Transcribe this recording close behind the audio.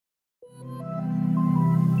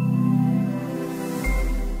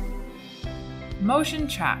Motion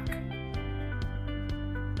track.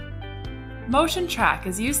 Motion track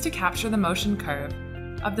is used to capture the motion curve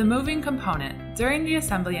of the moving component during the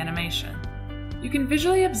assembly animation. You can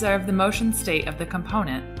visually observe the motion state of the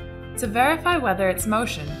component to verify whether its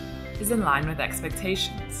motion is in line with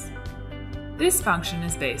expectations. This function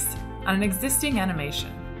is based on an existing animation.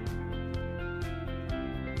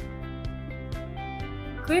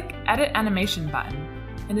 Click Edit Animation button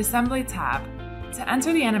in Assembly tab to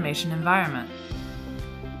enter the animation environment.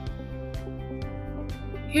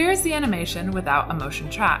 Here is the animation without a motion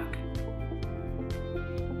track.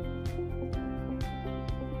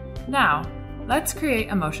 Now, let's create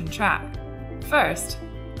a motion track. First,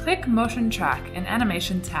 click Motion Track in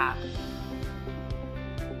Animation tab.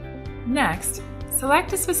 Next,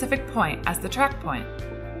 select a specific point as the track point.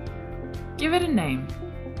 Give it a name.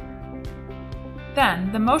 Then,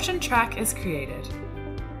 the motion track is created.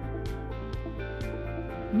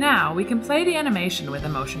 Now, we can play the animation with a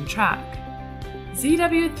motion track.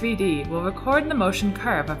 ZW3D will record the motion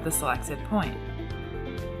curve of the selected point.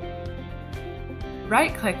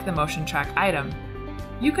 Right-click the motion track item.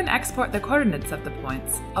 You can export the coordinates of the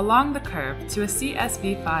points along the curve to a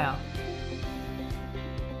CSV file.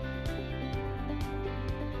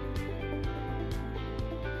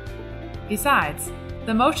 Besides,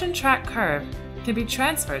 the motion track curve can be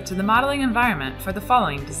transferred to the modeling environment for the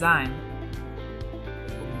following design.